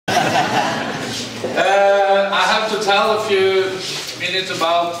minute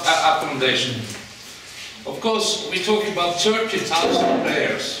about accommodation. Of course, we talk about 30,000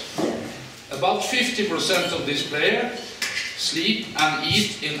 players. About 50% of these players sleep and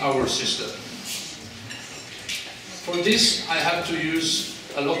eat in our system. For this, I have to use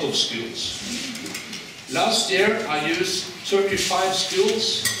a lot of schools. Last year, I used 35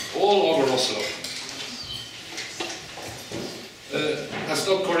 schools all over Oslo. That's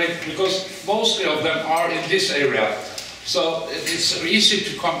not correct, because mostly of them are in this area. So it's easy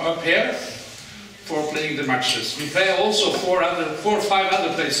to come up here for playing the matches. We play also four or five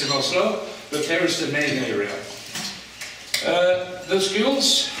other places in Oslo, but here is the main area. The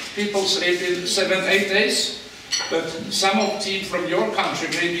schools, people sleep in 7-8 days, but some of the team from your country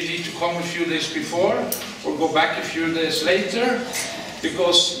maybe need to come a few days before or go back a few days later,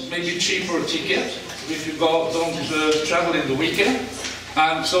 because maybe cheaper ticket if you don't travel in the weekend.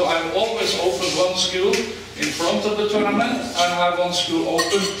 And so I'm always open one school in front of the tournament and have one school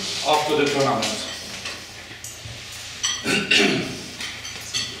open after the tournament.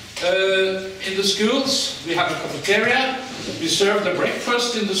 In the schools, we have a cafeteria. We serve the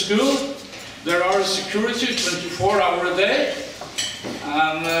breakfast in the school. There are security 24 hours a day.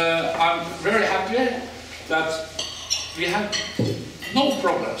 And I'm very happy that we have no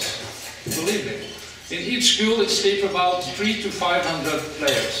problems, believe me. In each school, it sleeps about 300 to 500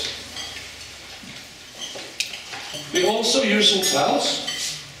 players. We also use hotels.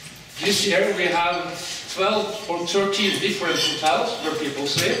 This year we have 12 or 13 different hotels where people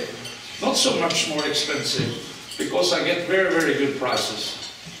sleep. Not so much more expensive, because I get very, very good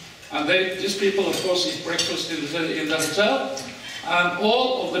prices. And these people, of course, eat breakfast in the hotel. And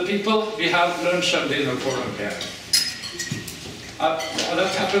all of the people, we have lunch and dinner for them here.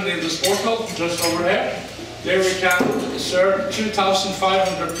 That happened in the sport hall, just over here. There we can serve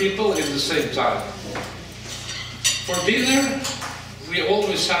 2,500 people in the same time. For dinner, we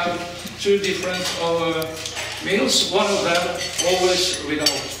always have two different meals. One of them always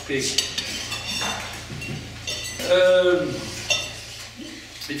without pig.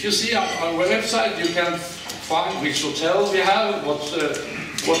 If you see on our website, you can find which hotel we have,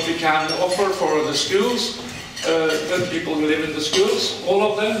 what we can offer for the schools. The people who live in the schools, all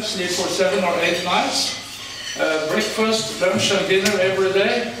of them sleep for 7 or 8 nights. Breakfast, lunch and dinner every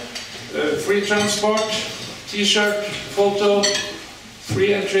day. Free transport, t-shirt, photo,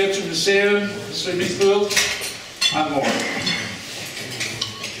 free entry to museum, swimming pool, and more.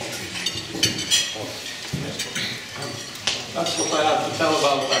 That's what I have to tell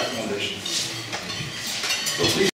about accommodation. So please